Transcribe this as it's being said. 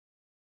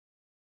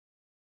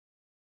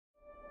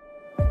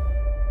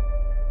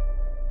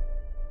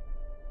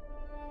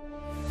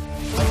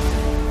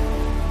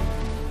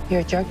You're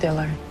a drug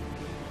dealer.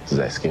 Does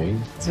that scare you?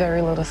 It's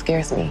very little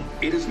scares me.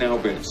 It has now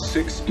been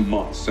 6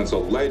 months since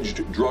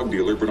alleged drug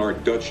dealer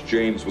Bernard Dutch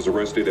James was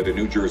arrested at a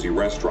New Jersey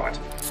restaurant.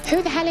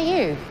 Who the hell are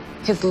you?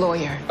 His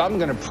lawyer. I'm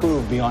going to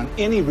prove beyond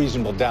any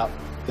reasonable doubt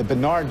that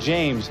Bernard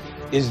James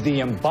is the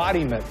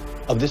embodiment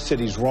of this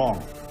city's wrong.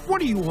 What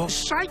are you, a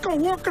psycho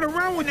walking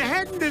around with your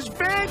head in this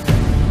bag?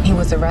 He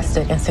was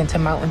arrested and sent to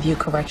Mountain View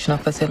Correctional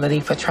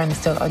Facility for trying to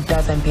steal a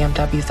dozen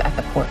BMWs at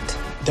the port.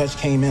 Dutch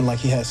came in like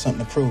he had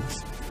something to prove.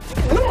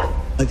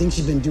 I think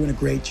she's been doing a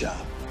great job.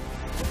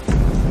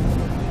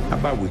 How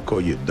about we call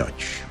you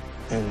Dutch?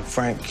 And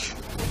Frank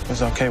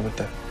was okay with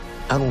that.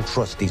 I don't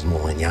trust these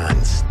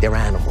Morignans. They're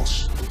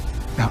animals.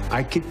 Now,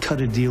 I could cut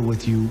a deal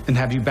with you and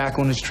have you back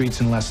on the streets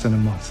in less than a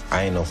month.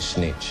 I ain't no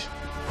snitch.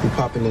 Who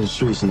popping in the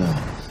streets now?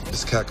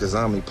 This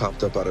Kakazami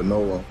popped up out of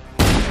nowhere.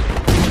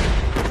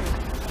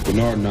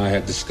 Bernard and I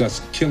had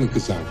discussed killing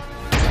Kazami.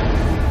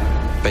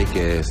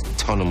 Fake-ass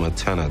Tony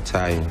Montana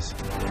Italians.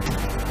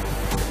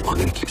 I'm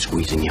gonna keep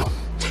squeezing you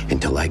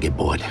until I get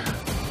bored.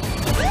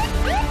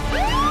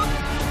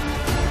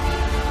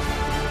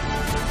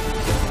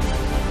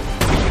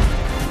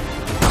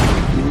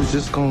 You was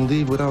just gonna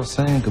leave without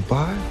saying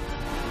goodbye?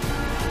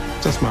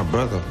 That's my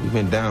brother. We've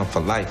been down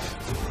for life.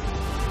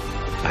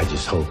 I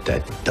just hope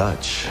that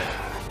Dutch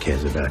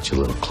cares about your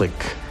little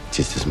clique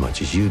just as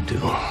much as you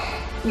do.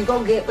 You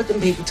gonna get what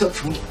them people took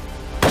from you.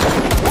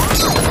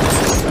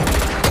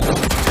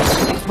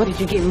 What did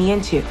you get me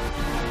into?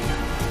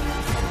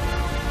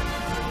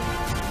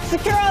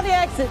 Secure all the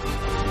exits.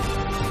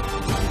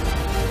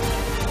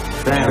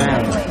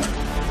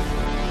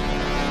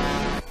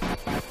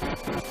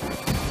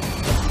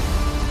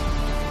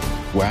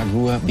 Where I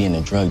grew up, being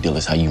a drug dealer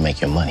is how you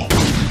make your money.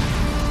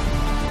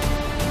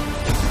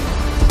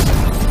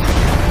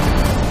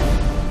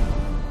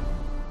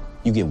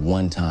 You get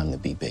one time to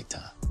be big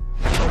time.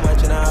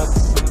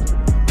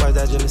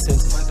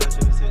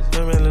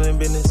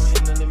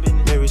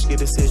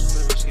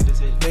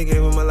 They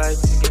gave him a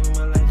life,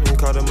 and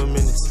called him a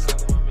menace.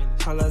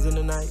 All eyes in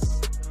the night.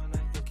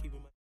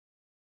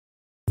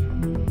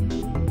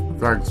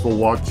 Thanks for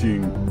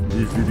watching.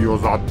 These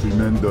videos are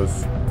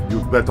tremendous.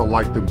 You'd better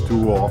like them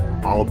too, or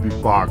I'll be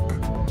back.